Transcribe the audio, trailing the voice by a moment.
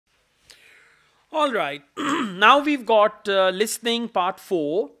All right. Now we've got listening part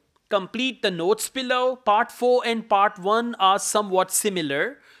 4. Complete the notes below. Part 4 and part 1 are somewhat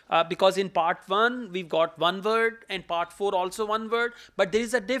similar because in part 1 we've got one word and part 4 also one word. But there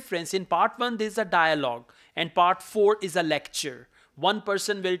is a difference. In part 1 there is a dialogue and part 4 is a lecture. One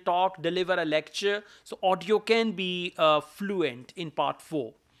person will talk, deliver a lecture. So audio can be fluent in part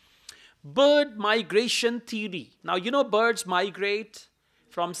 4. Bird migration theory. Now you know birds migrate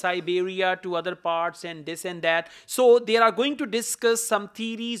from Siberia to other parts and this and that. So they are going to discuss some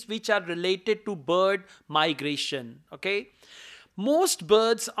theories which are related to bird migration. Okay. Most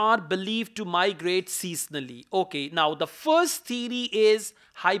birds are believed to migrate seasonally. Okay. Now the first theory is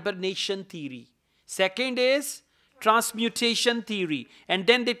hibernation theory. Second is transmutation theory, and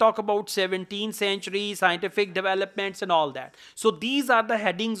then they talk about 17th century scientific developments and all that. So these are the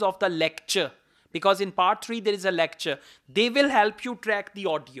headings of the lecture, because in part 3 there is a lecture. They will help you track the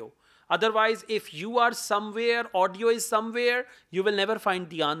audio. Otherwise, if you are somewhere, audio is somewhere, you will never find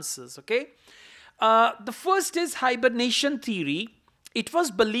the answers. Okay. The first is hibernation theory. It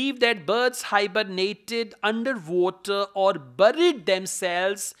was believed that birds hibernated underwater or buried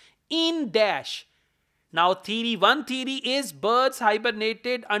themselves in dash. Now one theory is birds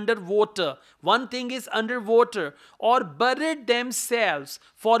hibernated underwater. One thing is underwater or buried themselves.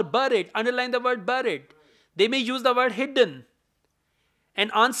 For buried, underline the word buried. They may use the word hidden.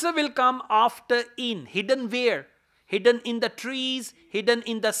 An answer will come after in. Hidden where? Hidden in the trees, hidden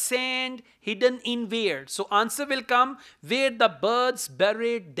in the sand, hidden in where? So answer will come where the birds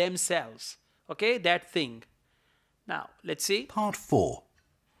buried themselves. Okay, that thing. Now, let's see. Part 4.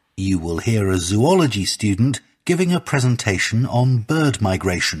 You will hear a zoology student giving a presentation on bird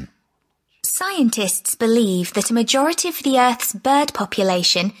migration. Scientists believe that a majority of the Earth's bird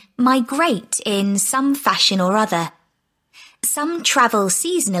population migrate in some fashion or other. Some travel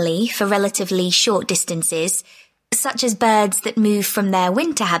seasonally for relatively short distances, such as birds that move from their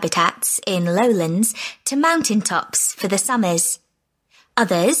winter habitats in lowlands to mountaintops for the summers.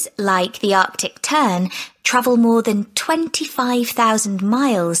 Others, like the Arctic tern, travel more than 25,000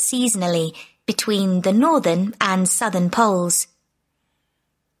 miles seasonally between the northern and southern poles.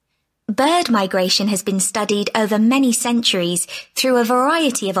 Bird migration has been studied over many centuries through a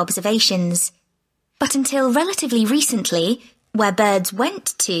variety of observations. But until relatively recently, where birds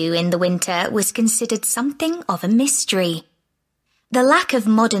went to in the winter was considered something of a mystery. The lack of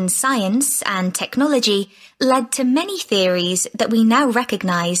modern science and technology led to many theories that we now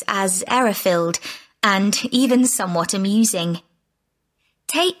recognize as error-filled and even somewhat amusing.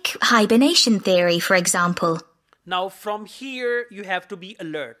 Take hibernation theory, for example. Now from here you have to be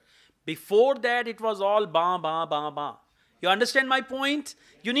alert. Before that it was all ba ba ba ba. You understand my point?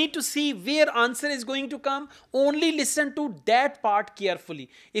 You need to see where answer is going to come. Only listen to that part carefully.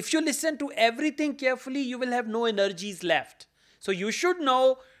 If you listen to everything carefully, you will have no energies left. So you should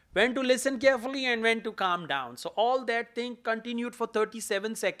know when to listen carefully and when to calm down. So all that thing continued for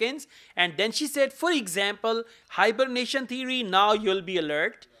 37 seconds. And then she said, for example, hibernation theory, now you'll be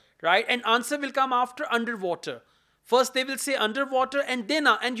alert, right? And answer will come after underwater. First they will say underwater and then,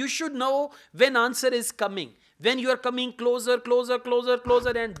 and you should know when answer is coming. When you are coming closer, closer, closer,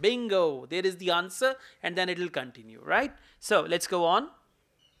 closer, and bingo, there is the answer, and then it will continue, right? So let's go on.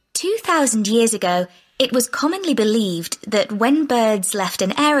 2,000 years ago, it was commonly believed that when birds left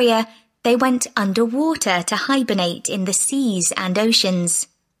an area, they went underwater to hibernate in the seas and oceans.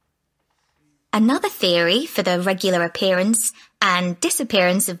 Another theory for the regular appearance and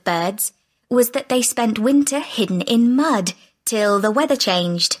disappearance of birds was that they spent winter hidden in mud till the weather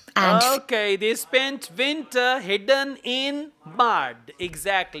changed and... Okay, they spent winter hidden in mud.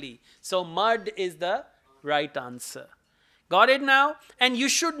 Exactly. So mud is the right answer. Got it now? And you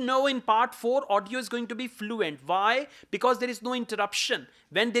should know in part 4, audio is going to be fluent. Why? Because there is no interruption.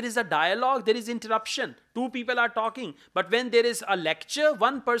 When there is a dialogue, there is interruption. Two people are talking. But when there is a lecture,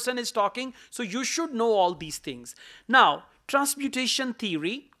 one person is talking. So you should know all these things. Now, transmutation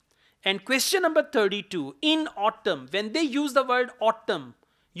theory. And question number 32. In autumn, when they use the word autumn,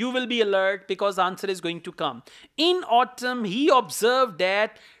 you will be alert because answer is going to come. In autumn, he observed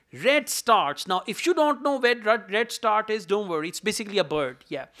that red starts. Now, if you don't know where red start is, don't worry. It's basically a bird.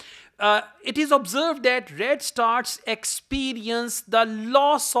 Yeah. It is observed that red starts experience the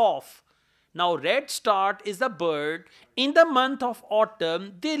loss of. Now, red start is a bird. In the month of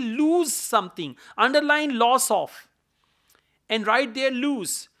autumn, they lose something. Underline loss of. And right there,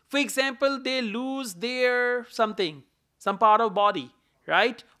 lose. For example, they lose their something, some part of body,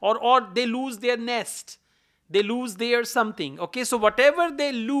 right? Or they lose their nest. They lose their something. Okay, so whatever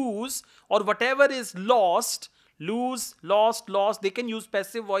they lose or whatever is lost, lose, lost, lost. They can use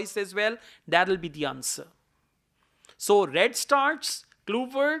passive voice as well. That will be the answer. So red starts, clue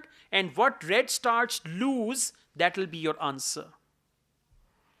word, and what red starts, lose, that will be your answer.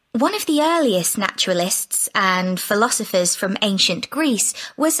 One of the earliest naturalists and philosophers from ancient Greece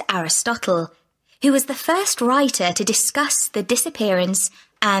was Aristotle, who was the first writer to discuss the disappearance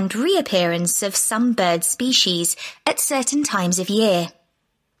and reappearance of some bird species at certain times of year.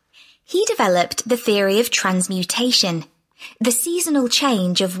 He developed the theory of transmutation, the seasonal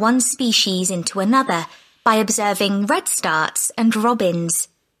change of one species into another, by observing redstarts and robins.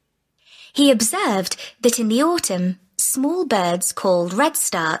 He observed that in the autumn, small birds called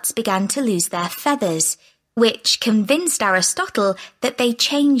redstarts began to lose their feathers, which convinced Aristotle that they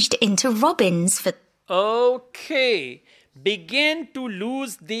changed into robins for... Okay, begin to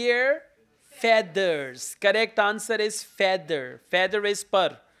lose their feathers. Correct answer is feather. Feather is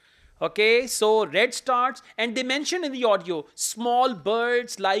per. Okay, so redstarts, and they mentioned in the audio, small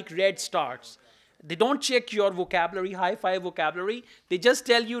birds like redstarts. They don't check your vocabulary, hi-fi vocabulary. They just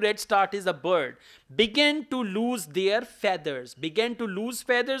tell you redstart is a bird. Begin to lose their feathers. Begin to lose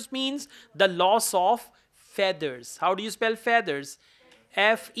feathers means the loss of feathers. How do you spell feathers?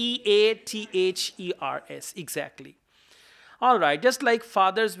 F-E-A-T-H-E-R-S. Exactly. All right, just like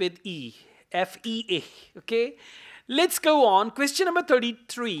fathers with E. F-E-A. Okay. Let's go on. Question number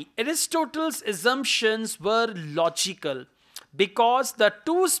 33. Aristotle's assumptions were logical, because the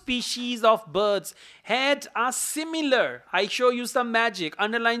two species of birds had a similar, I show you some magic,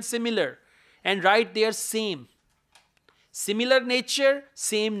 underline similar and write there same. Similar nature,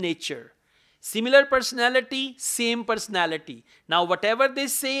 same nature. Similar personality, same personality. Now whatever they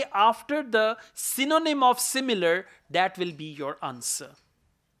say after the synonym of similar, that will be your answer.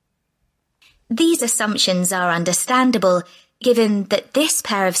 These assumptions are understandable, given that this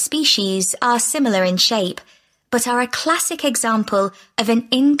pair of species are similar in shape, but are a classic example of an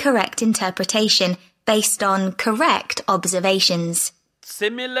incorrect interpretation based on correct observations.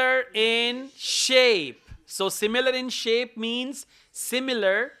 Similar in shape. So similar in shape means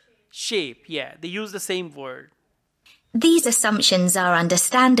similar shape. Yeah, they use the same word. These assumptions are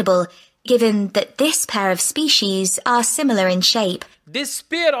understandable, given that this pair of species are similar in shape. This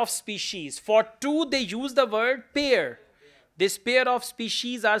pair of species, for two they use the word pair. This pair of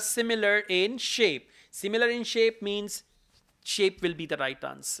species are similar in shape. Similar in shape means shape will be the right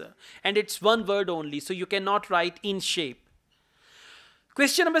answer. And it's one word only, so you cannot write in shape.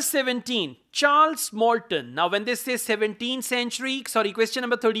 Question number 17. Charles Moulton. Now when they say 17th century, question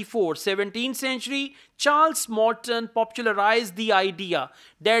number 34. 17th century, Charles Moulton popularized the idea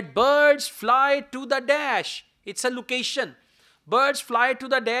that birds fly to the dash. It's a location. Birds fly to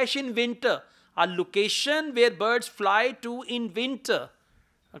the dash in winter. A location where birds fly to in winter.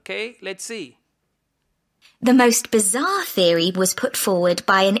 Okay, let's see. The most bizarre theory was put forward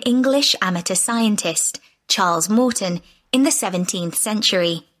by an English amateur scientist, Charles Moulton, in the 17th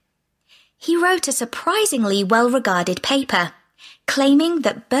century. He wrote a surprisingly well-regarded paper, claiming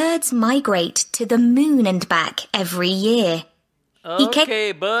that birds migrate to the moon and back every year.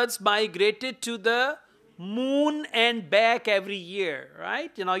 Okay, birds migrated to the moon and back every year,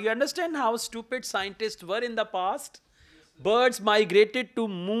 right? You understand how stupid scientists were in the past? Birds migrated to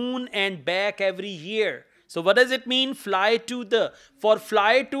moon and back every year. So what does it mean? Fly to the. For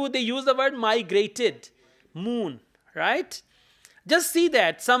fly to, they use the word migrated. Moon, right? Just see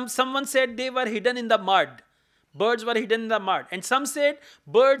that. Someone said they were hidden in the mud. Birds were hidden in the mud. And some said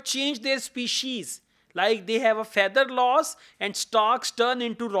birds changed their species. Like they have a feather loss and storks turn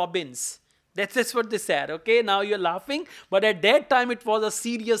into robins. That's what they said, okay? Now you're laughing. But at that time, it was a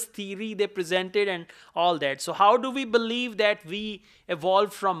serious theory they presented and all that. So how do we believe that we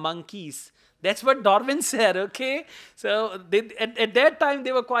evolved from monkeys? That's what Darwin said, okay? So at that time,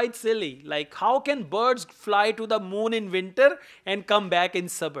 they were quite silly. Like, how can birds fly to the moon in winter and come back in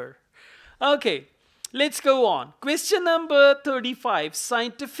summer? Okay, let's go on. Question number 35,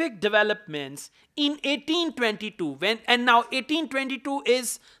 scientific developments in 1822. And now 1822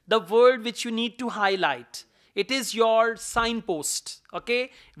 is the word which you need to highlight. It is your signpost, okay?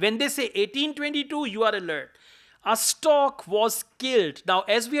 When they say 1822, you are alert. A stork was killed. Now,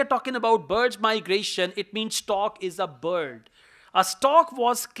 as we are talking about birds migration, it means stork is a bird. A stork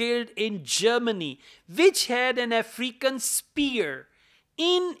was killed in Germany, which had an African spear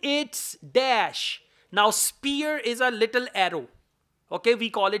in its dash. Now, spear is a little arrow. Okay,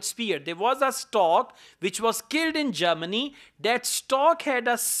 we call it spear. There was a stork which was killed in Germany. That stork had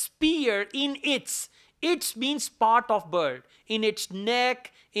a spear in its. It means part of bird. In its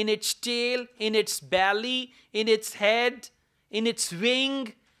neck, in its tail, in its belly, in its head, in its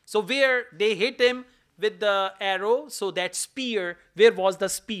wing. So where they hit him, with the arrow. So that spear, where was the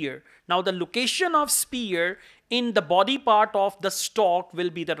spear? Now the location of spear in the body part of the stalk will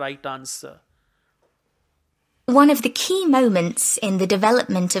be the right answer. One of the key moments in the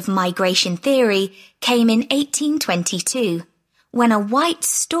development of migration theory came in 1822, when a white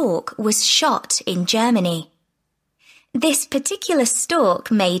stork was shot in Germany. This particular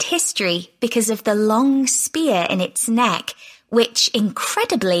stork made history because of the long spear in its neck, which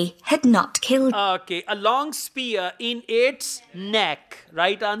incredibly had not killed. Okay, a long spear in its neck.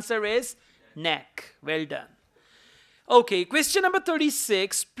 Right answer is neck. Well done. Okay, question number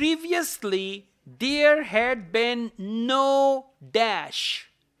 36. Previously, there had been no dash.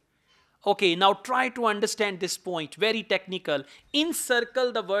 Okay, now try to understand this point. Very technical.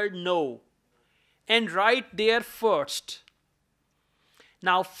 Encircle the word no and write there first.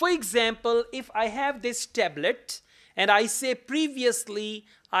 Now, for example, if I have this tablet and I say previously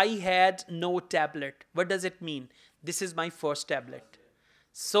I had no tablet, what does it mean? This is my first tablet.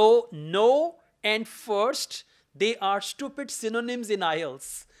 So, no and first, they are stupid synonyms in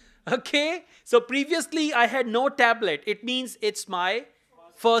IELTS. Okay, so previously I had no tablet. It means it's my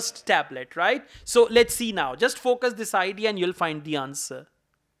first tablet, right? So let's see now. Just focus this idea and you'll find the answer.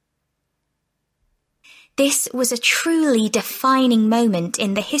 This was a truly defining moment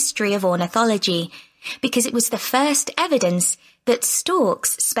in the history of ornithology, because it was the first evidence that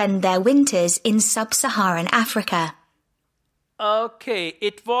storks spend their winters in sub-Saharan Africa. Okay,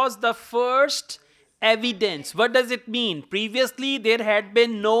 it was the first evidence. What does it mean? Previously, there had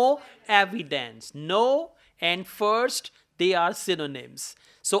been no evidence. No and first, they are synonyms.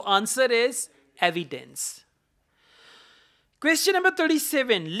 So, answer is evidence. Question number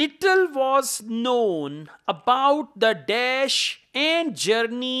 37. Little was known about the dash and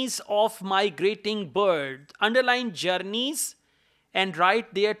journeys of migrating birds. Underline journeys and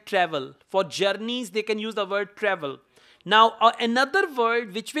write there travel. For journeys, they can use the word travel. Now, another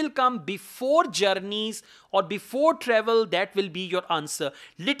word which will come before journeys or before travel, that will be your answer.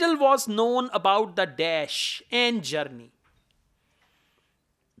 Little was known about the dash and journey.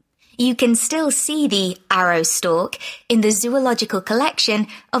 You can still see the arrow stork in the zoological collection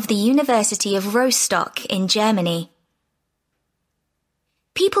of the University of Rostock in Germany.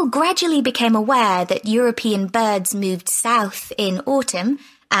 People gradually became aware that European birds moved south in autumn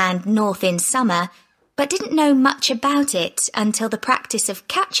and north in summer, but didn't know much about it until the practice of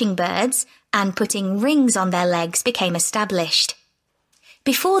catching birds and putting rings on their legs became established.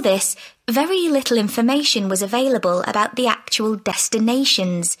 Before this, very little information was available about the actual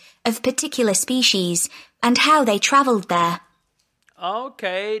destinations of particular species and how they travelled there.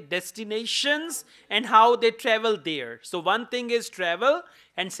 Okay, destinations and how they travel there. So one thing is travel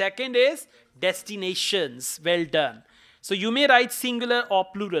and second is destinations. Well done. So you may write singular or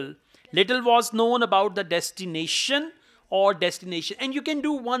plural. Little was known about the destination or destination. And you can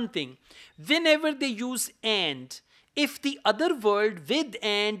do one thing. Whenever they use and, if the other word with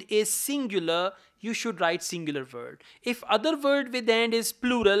and is singular, you should write singular word. If other word with and is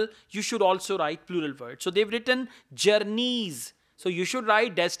plural, you should also write plural word. So they've written journeys. So you should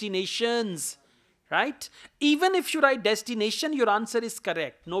write destinations, right? Even if you write destination, your answer is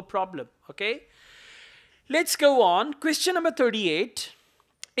correct. No problem, okay? Let's go on. Question number 38.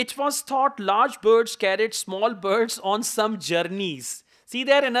 It was thought large birds carried small birds on some journeys. See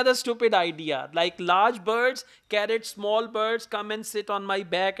there, another stupid idea. Like large birds carried small birds, come and sit on my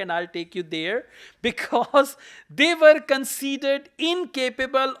back and I'll take you there. Because they were considered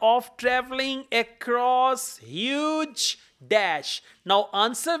incapable of traveling across huge dash. Now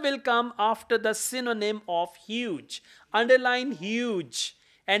answer will come after the synonym of huge. Underline huge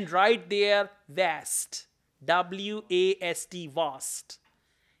and write there vast. W-A-S-T, vast.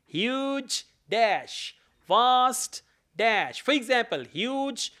 Huge dash, vast dash. For example,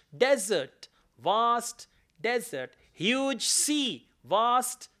 huge desert, vast desert. Huge sea,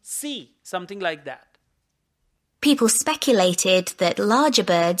 vast sea. Something like that. People speculated that larger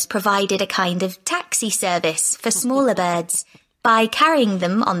birds provided a kind of taxi service for smaller birds by carrying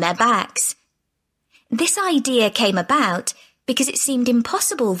them on their backs. This idea came about because it seemed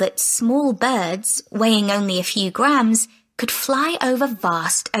impossible that small birds, weighing only a few grams, could fly over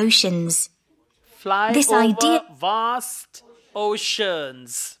vast oceans. Fly over vast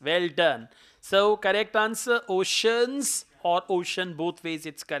oceans. Well done. So, correct answer, oceans or ocean, both ways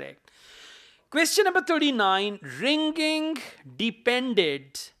it's correct. Question number 39. Ringing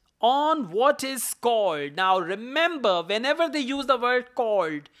depended on what is called. Now, remember, whenever they use the word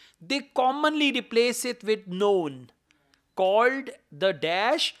called, they commonly replace it with known. Called, the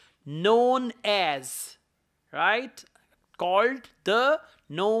dash, known as, right? called, the,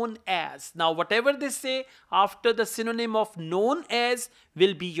 known as. Now, whatever they say after the synonym of known as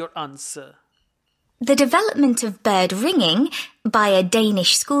will be your answer. The development of bird ringing by a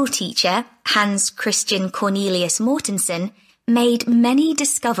Danish schoolteacher, Hans Christian Cornelius Mortensen, made many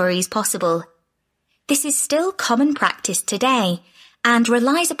discoveries possible. This is still common practice today and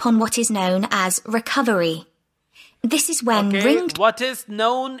relies upon what is known as recovery. This is when what is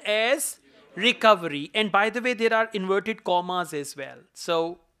known as recovery. And by the way, there are inverted commas as well.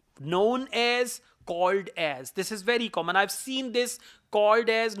 So, known as, called as. This is very common. I've seen this called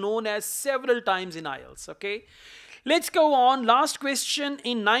as, known as several times in IELTS. Okay. Let's go on. Last question.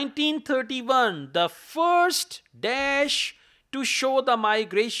 In 1931, the first dash to show the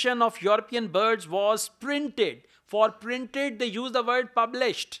migration of European birds was printed. For printed, they use the word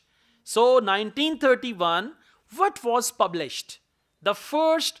published. So, 1931, what was published? The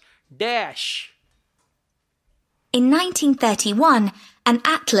first dash. In 1931, an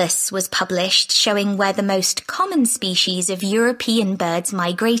atlas was published showing where the most common species of European birds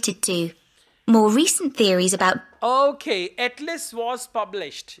migrated to. More recent theories about... Okay, atlas was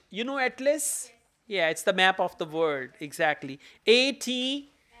published. You know atlas? Yeah, it's the map of the world. Exactly. A-T-L-A-S.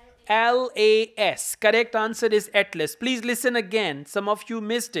 Correct answer is atlas. Please listen again. Some of you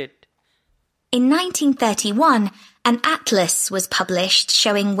missed it. In 1931, an atlas was published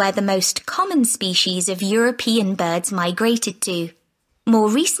showing where the most common species of European birds migrated to. More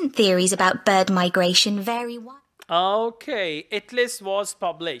recent theories about bird migration vary widely. Okay, atlas was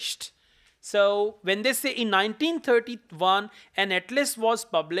published. So, when they say in 1931 an atlas was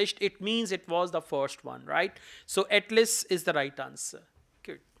published, it means it was the first one, right? So, atlas is the right answer.